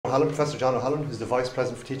O'Halloran, Professor John O'Halloran, who's the Vice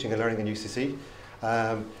President for Teaching and Learning in UCC.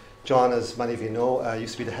 John, as many of you know,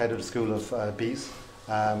 used to be the head of the School of Bees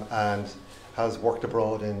and has worked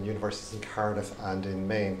abroad in universities in Cardiff and in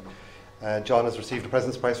Maine. John has received the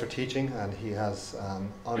President's Prize for Teaching, and he has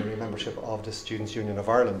honorary membership of the Students' Union of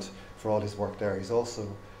Ireland for all his work there. He's also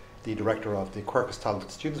the director of the Quercus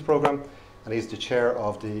Talented Students Programme, and he's the chair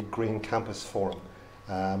of the Green Campus Forum.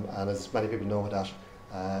 And as many people know that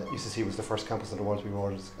UCC was the first campus in the world to be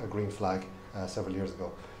awarded a green flag several years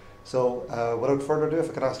ago. So without further ado, if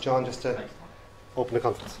I could ask John just to open the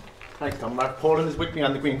conference. Thanks, Tom. Mark Poland is with me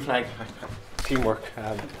on the green flag. Teamwork.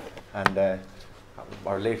 And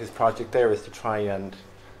our latest project there is to try and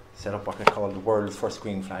set up what we call the world's first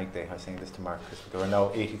green flag day. I was saying this to Mark, because there are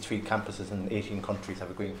now 83 campuses in 18 countries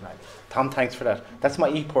have a green flag. Tom, thanks for that. That's my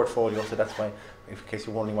e-portfolio, so that's why, in case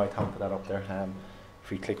you're wondering why Tom put that up there,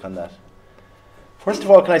 if we click on that. First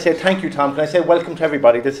of all, can I say thank you, Tom? Can I say welcome to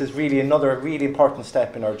everybody? This is really another really important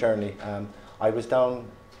step in our journey. I was down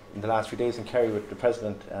in the last few days in Kerry with the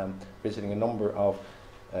President, visiting a number of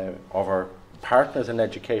our partners in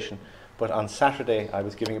education. But on Saturday, I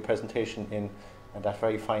was giving a presentation in that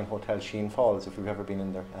very fine hotel, Sheen Falls, if you've ever been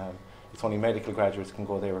in there. It's only medical graduates can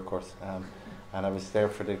go there, of course. And I was there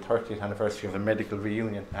for the 30th anniversary of a medical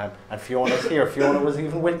reunion. And Fiona's here. Fiona was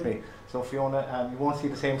even with me. So Fiona, you won't see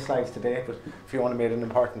the same slides today, but Fiona made an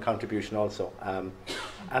important contribution also.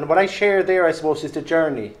 And what I share there, I suppose, is the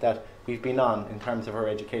journey that we've been on in terms of our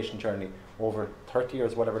education journey over 30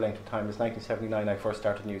 years, whatever length of time. It was 1979 I first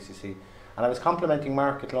started in UCC. And I was complimenting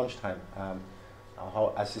Mark at lunchtime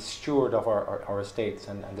as a steward of our estates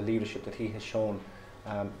and the leadership that he has shown.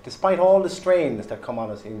 Despite all the strains that come on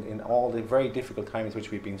us in all the very difficult times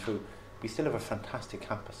which we've been through, we still have a fantastic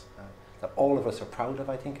campus that all of us are proud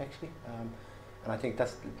of, I think, actually. And I think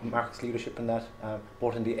that's Mark's leadership in that,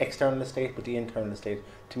 both in the external estate but the internal estate.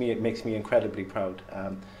 To me, it makes me incredibly proud.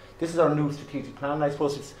 This is our new strategic plan. I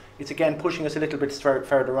suppose it's again pushing us a little bit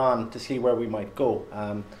further on to see where we might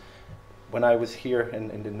go. When I was here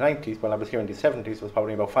in the 90s, well, I was here in the 70s, it was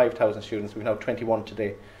probably about 5,000 students. We've now 21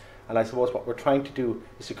 today. And I suppose what we're trying to do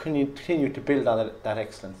is to continue to build on that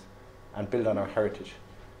excellence and build on our heritage.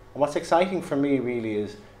 And what's exciting for me really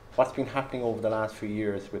is what's been happening over the last few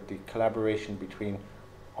years with the collaboration between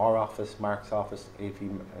our office, Mark's office,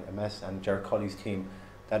 AVMS and Ger Cully's team,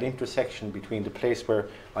 that intersection between the place where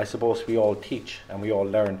I suppose we all teach and we all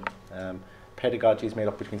learn. Pedagogy is made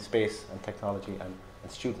up between space and technology and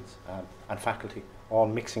students and faculty, all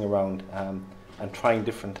mixing around and trying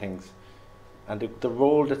different things. And the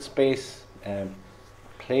role that space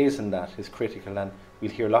plays in that is critical, and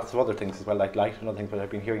we'll hear lots of other things as well, like light and other things, but I've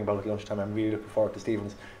been hearing about it at lunchtime. I'm really looking forward to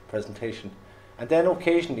Stephen's presentation. And then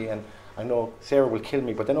occasionally, and I know Sarah will kill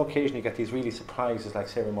me, but then occasionally you get these really surprises like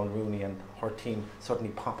Sarah Mulrooney and her team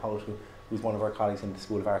suddenly pop out, who's one of our colleagues in the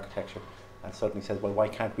School of Architecture, and suddenly says, well, why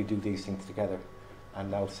can't we do these things together? And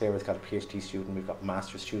now Sarah's got a PhD student, we've got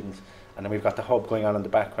master's students, and then we've got the hub going on in the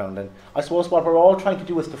background. And I suppose what we're all trying to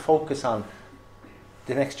do is to focus on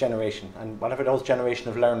the next generation, and whatever those generation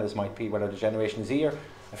of learners might be, whether the generation Z or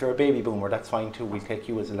if you're a baby boomer, that's fine too, we'll take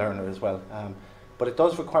you as a learner as well. But it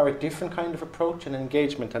does require a different kind of approach and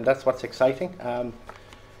engagement, and that's what's exciting.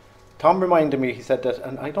 Tom reminded me, he said that,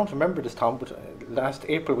 and I don't remember this, Tom, but last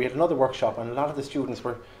April we had another workshop, and a lot of the students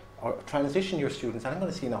were transition year students, and I'm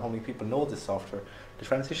going to see now how many people know this software. The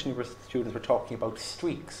transition year students were talking about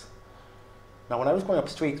streaks. Now, when I was growing up,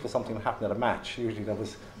 streaks was something that happened at a match. Usually that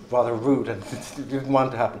was rather rude and didn't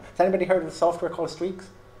want to happen. Has anybody heard of the software called Streaks?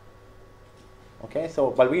 Okay,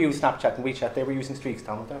 so while we use Snapchat and WeChat, they were using Streaks,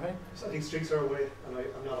 Tom, was that right? So I think streaks are a way, and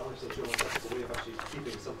I'm not 100% sure what that's a way of actually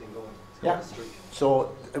keeping something going. It's Yeah. a streak. So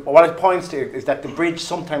what it points to is that the bridge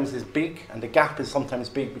sometimes is big, and the gap is sometimes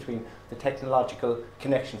big between the technological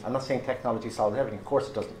connections. I'm not saying technology solves everything, of course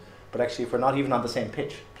it doesn't. But actually, if we're not even on the same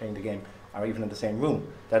pitch playing the game, or even in the same room,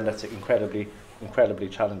 then that's incredibly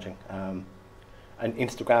challenging. And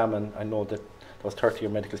Instagram, and I know that those 30-year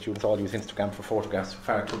medical students all use Instagram for photographs,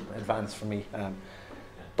 far too advanced for me.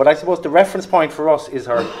 But I suppose the reference point for us is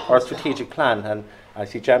our strategic plan, and I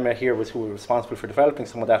see Gemma here who was responsible for developing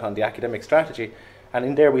some of that on the academic strategy. And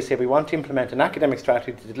in there we say we want to implement an academic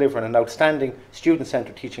strategy to deliver an outstanding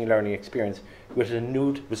student-centred teaching and learning experience with a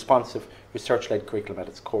renewed, responsive, research-led curriculum at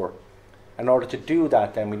its core. In order to do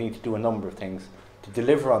that, then we need to do a number of things. To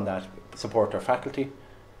deliver on that, support our faculty,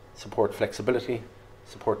 support flexibility,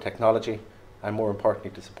 support technology, and more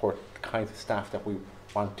importantly, to support the kinds of staff that we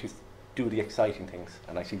want to do the exciting things.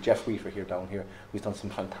 And I see Jeff Wheater here down here, who's done some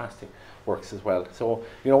fantastic works as well. So,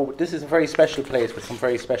 you know, this is a very special place with some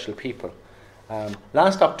very special people.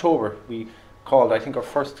 Last October, we called, I think, our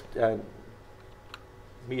first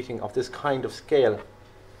meeting of this kind of scale,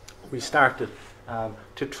 we started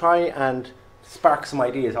to try and spark some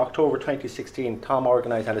ideas. October 2016, Tom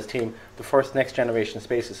organised and his team the first Next Generation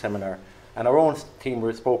Spaces seminar. And our own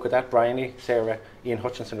team spoke at that: Bryony, Sarah, Ian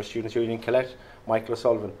Hutchinson, our students, Julian Collette, Michael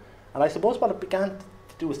O'Sullivan. And I suppose what it began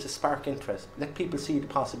to do was to spark interest, let people see the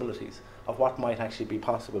possibilities of what might actually be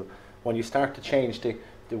possible when you start to change the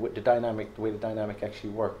way the dynamic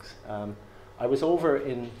actually works. I was over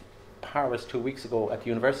in Paris 2 weeks ago at the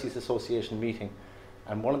Universities Association meeting,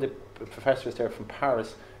 and one of the professors there from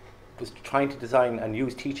Paris was trying to design and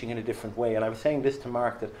use teaching in a different way. And I was saying this to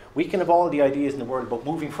Mark, that we can have all the ideas in the world about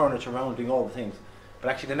moving furniture around, doing all the things, but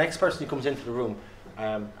actually the next person who comes into the room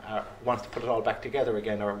wants to put it all back together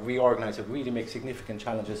again or reorganise it, really make significant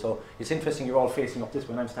challenges. So it's interesting you're all facing up this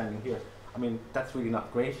when I'm standing here. I mean, that's really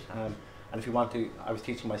not great. And if you want to, I was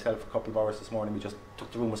teaching myself a couple of hours this morning. We just took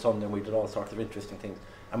the room of Sunday and we did all sorts of interesting things.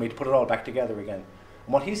 And we had to put it all back together again.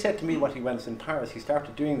 And what he said to me when he went in Paris, he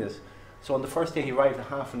started doing this. So on the first day he arrived a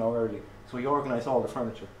half an hour early. So he organised all the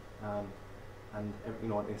furniture and you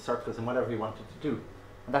know, in circles and whatever he wanted to do.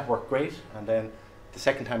 And that worked great. And then the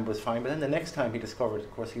second time was fine. But then the next time he discovered,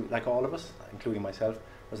 of course, he, like all of us, including myself,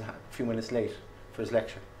 was a few minutes late for his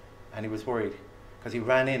lecture. And he was worried because he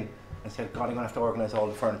ran in and said, God, I'm going to have to organise all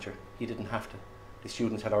the furniture. He didn't have to. The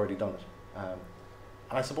students had already done it. And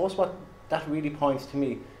I suppose what that really points to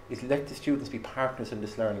me is let the students be partners in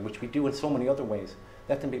this learning, which we do in so many other ways.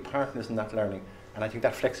 Let them be partners in that learning. And I think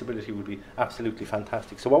that flexibility would be absolutely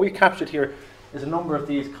fantastic. So what we captured here is a number of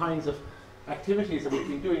these kinds of activities that we've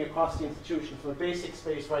been doing across the institution, from a basic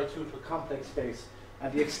space right through to a complex space,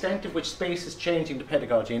 and the extent of which space is changing the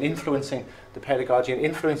pedagogy and influencing the pedagogy and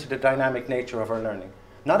influencing the dynamic nature of our learning.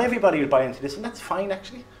 Not everybody will buy into this, and that's fine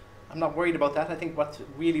actually. I'm not worried about that. I think what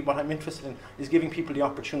I'm interested in is giving people the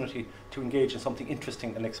opportunity to engage in something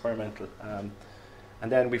interesting and experimental.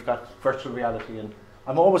 And then we've got virtual reality, and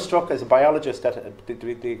I'm always struck as a biologist that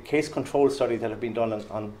the case control studies that have been done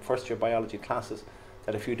on first year biology classes,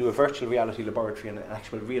 that if you do a virtual reality laboratory and an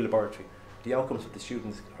actual real laboratory, the outcomes of the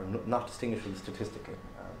students are not distinguishable statistically.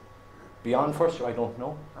 Beyond first year, I don't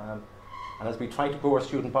know. And as we try to grow our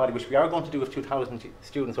student body, which we are going to do with 2,000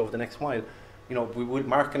 students over the next while, you know,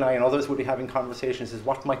 Mark and I and others will be having conversations as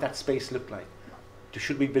what might that space look like?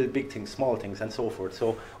 Should we build big things, small things, and so forth?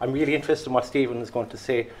 So I'm really interested in what Stephen is going to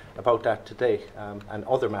say about that today, and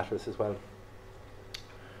other matters as well.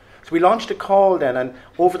 So we launched a call then, and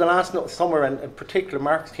over the last summer, and in particular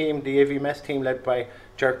Mark's team, the AVMS team led by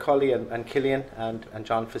Ger Cully and Killian and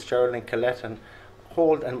John Fitzgerald and Colette and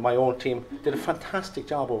Holt and my own team did a fantastic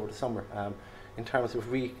job over the summer in terms of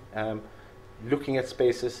looking at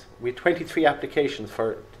spaces. We had 23 applications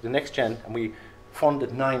for the next gen, and we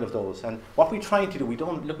funded 9 of those. And what we're trying to do, we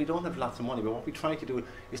don't have lots of money, but what we're trying to do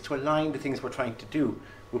is to align the things we're trying to do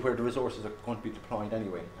with where the resources are going to be deployed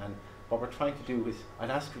anyway. And what we're trying to do is,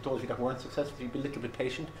 I'd ask for those of you that weren't successful to be a little bit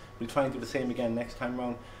patient. We'll try and do the same again next time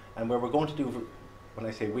round. And where we're going to do, when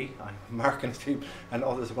I say we, Mark and his team and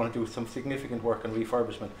others are going to do some significant work on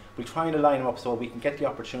refurbishment. We'll try and align them up so we can get the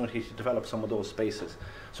opportunity to develop some of those spaces.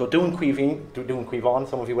 So Doon Cuivon,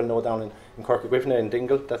 some of you will know down in Cork Gwivna and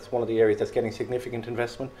Dingle, that's one of the areas that's getting significant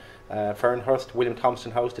investment. Fernhurst, William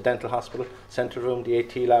Thompson House, the Dental Hospital, Central Room, the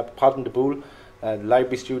AT Lab, Podden de Boule, the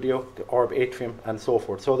Library Studio, the Orb Atrium, and so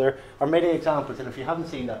forth. So there are many examples, and if you haven't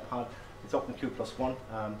seen that pod, it's up in Q+1.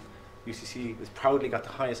 UCC has proudly got the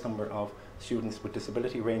highest number of students with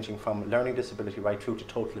disability, ranging from learning disability right through to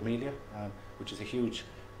total amelia, which is a huge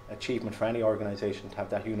achievement for any organisation to have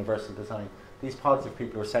that universal design. These pods of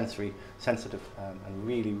people who are sensory sensitive and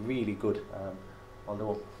really, really good.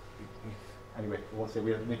 Although, anyway, I won't say we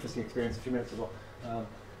had an interesting experience a few minutes ago.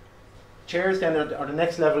 Chairs then are the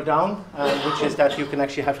next level down, which is that you can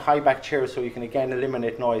actually have high back chairs, so you can again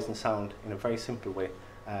eliminate noise and sound in a very simple way.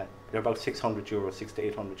 They're about €600, €600 to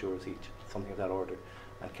 €800 each, something of that order.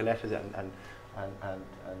 And Colette and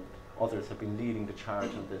others have been leading the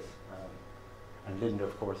charge on this. And Linda,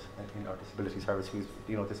 of course, in our disability service, who's,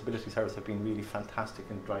 you know, disability service have been really fantastic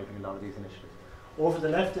in driving a lot of these initiatives. Over the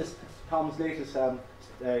left is Tom's latest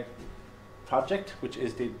project, which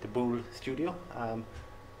is the Boule Studio.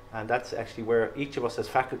 And that's actually where each of us as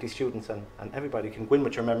faculty, students, and everybody can go in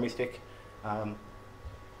with your memory stick,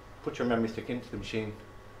 put your memory stick into the machine,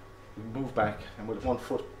 move back, and with one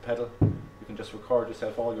foot pedal, you can just record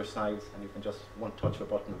yourself all your slides, and you can just one touch of a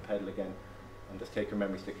button and pedal again, and just take your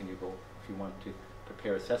memory stick and you go, if you want to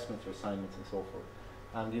prepare assessments or assignments and so forth.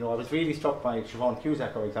 And you know, I was really struck by Siobhan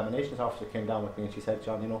Cusack, our examinations officer, came down with me and she said,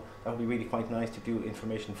 John, you know, that would be really quite nice to do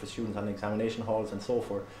information for students on examination halls and so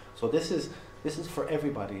forth. So this is for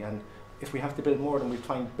everybody, and if we have to build more, then we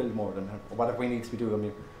try and build more, than whatever we need to do. I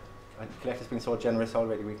mean, Colette has been so generous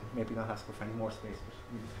already. We can maybe not ask for any more space, but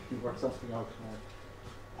we work something out.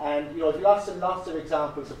 And you know, lots and lots of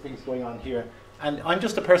examples of things going on here. And I'm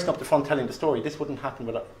just a person up the front telling the story. This wouldn't happen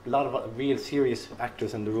without a lot of real serious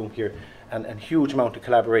actors in the room here, and a huge amount of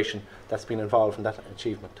collaboration that's been involved in that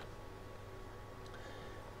achievement.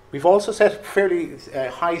 We've also set fairly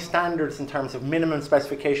high standards in terms of minimum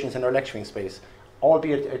specifications in our lecturing space,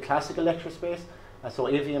 albeit a classical lecture space. So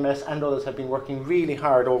AVMS and others have been working really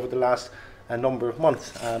hard over the last number of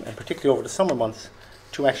months, and particularly over the summer months,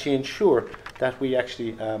 to actually ensure that we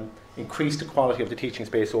actually increase the quality of the teaching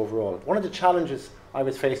space overall. One of the challenges I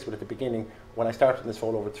was faced with at the beginning, when I started in this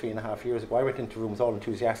role over 3.5 years ago, I went into rooms all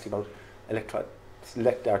enthusiastic about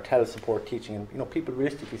tele support teaching, and you know, people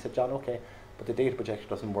realistically said, John, okay, but the data projector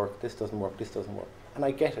doesn't work, this doesn't work, this doesn't work. And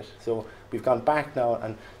I get it. So we've gone back now,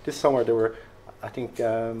 and this summer there were, I think,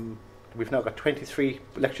 we've now got 23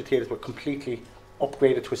 lecture theatres were completely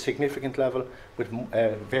upgraded to a significant level with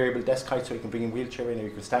variable desk height, so you can bring a wheelchair in, or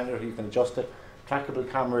you can stand it, or you can adjust it, trackable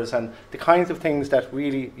cameras, and the kinds of things that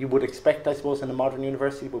really you would expect, I suppose, in a modern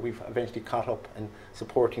university, but we've eventually caught up in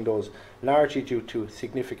supporting those, largely due to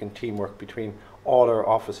significant teamwork between all our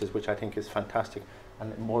offices, which I think is fantastic.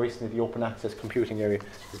 And more recently, the open access computing area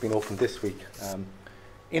has been opened this week.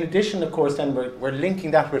 In addition, of course, then we're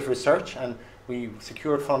linking that with research, and we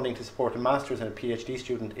secured funding to support a master's and a PhD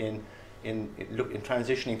student in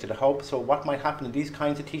transitioning to the hub. So what might happen in these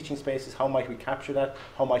kinds of teaching spaces? How might we capture that?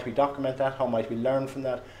 How might we document that? How might we learn from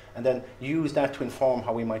that? And then use that to inform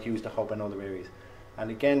how we might use the hub in other areas. And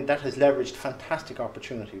again, that has leveraged fantastic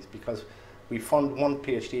opportunities, because we fund one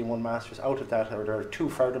PhD and one master's. Out of that, there are 2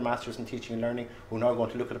 further masters in teaching and learning who are now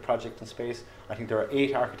going to look at a project in space. I think there are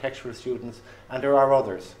 8 architectural students, and there are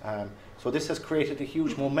others. So this has created a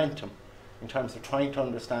huge momentum in terms of trying to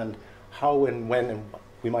understand how and when and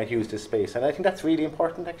we might use this space. And I think that's really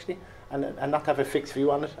important, actually, and not have a fixed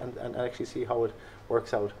view on it, and actually see how it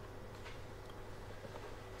works out.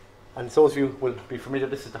 And those of you will be familiar,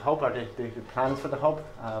 this is the hub, or the plans for the hub,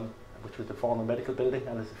 which was the former medical building,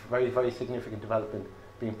 and it's a very, very significant development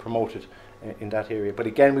being promoted in that area. But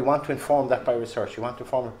again, we want to inform that by research. We want to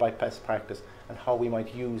inform it by best practice and how we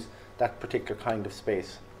might use that particular kind of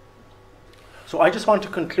space. So I just want to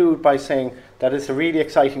conclude by saying that it's a really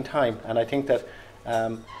exciting time, and I think that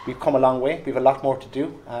we've come a long way. We have a lot more to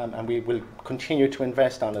do, and we will continue to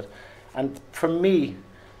invest on it. And for me,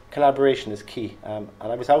 collaboration is key. And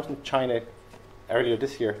I was out in China earlier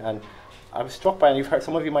this year, and I was struck by, and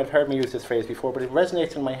some of you might have heard me use this phrase before, but it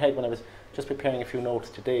resonates in my head when I was just preparing a few notes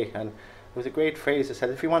today. And it was a great phrase that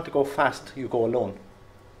said, if you want to go fast, you go alone.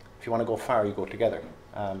 If you want to go far, you go together.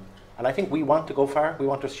 And I think we want to go far. We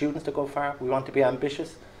want our students to go far. We want to be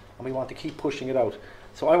ambitious, and we want to keep pushing it out.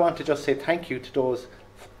 So I want to just say thank you to those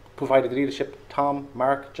provided the leadership, Tom,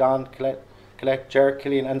 Mark, John, Colette, Ger,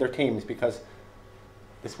 Killian, and their teams, because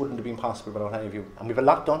this wouldn't have been possible without any of you. And we have a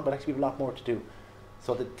lot done, but actually we have a lot more to do.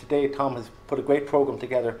 So that today Tom has put a great program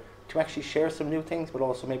together to actually share some new things, but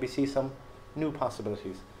also maybe see some new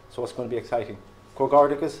possibilities. So it's going to be exciting.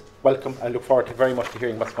 Cogardicus, welcome. I look forward to very much to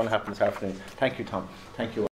hearing what's going to happen this afternoon. Thank you, Tom. Thank you.